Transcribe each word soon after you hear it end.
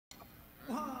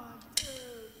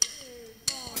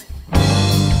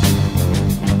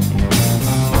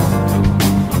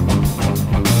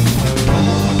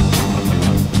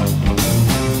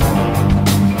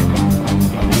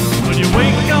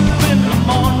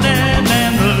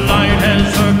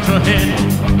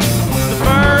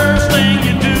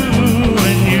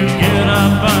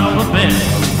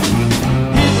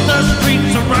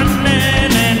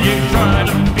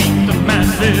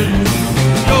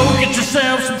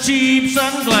cheap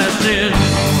sunglasses.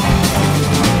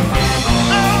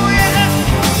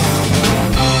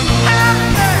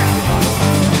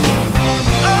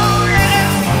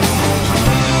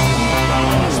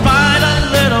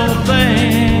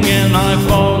 I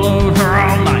followed her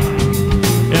all night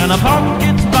in a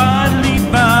pockets by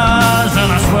Levi's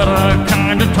and a sweater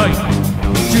kinda tight.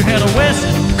 She had a West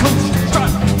Coast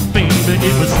strut, baby,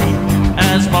 it was sweet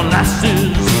as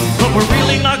molasses. But what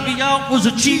really knocked me out was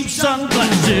the cheap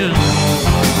sunglasses.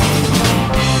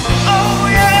 Oh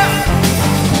yeah!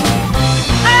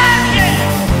 Ah yeah!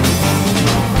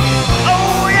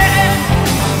 Oh yeah!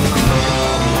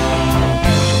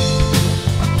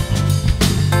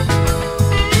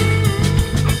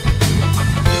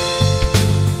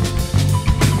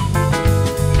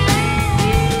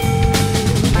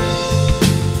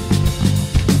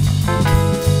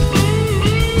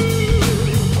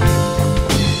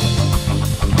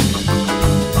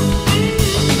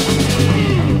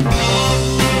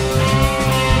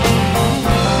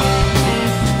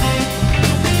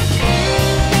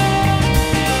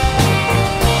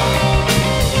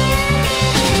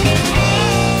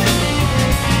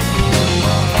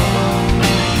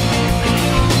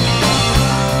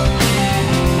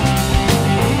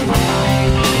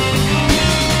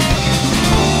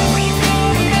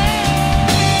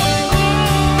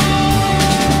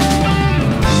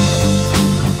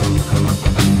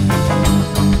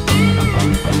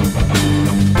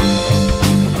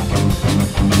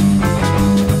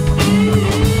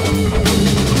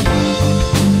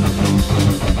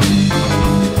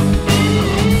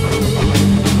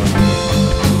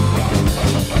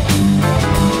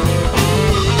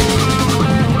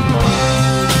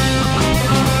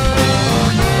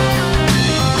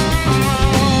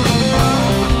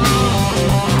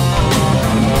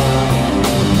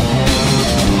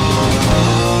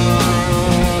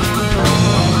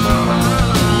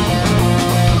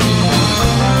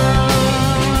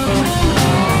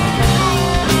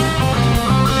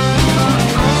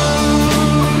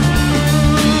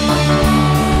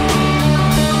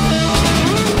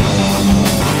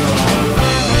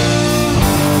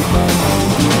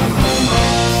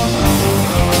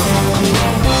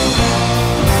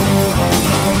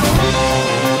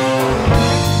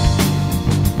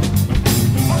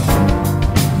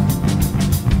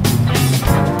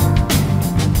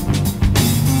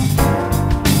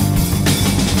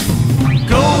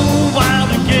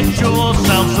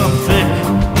 Yourself some thick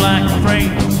black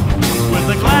frames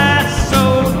with a glass so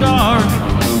dark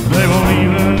they won't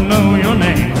even know your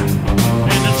name.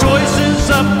 And the choice is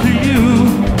up to you,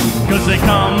 'cause they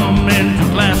come into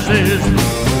glasses,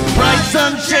 bright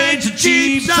sunshades and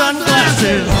cheap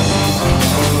sunglasses.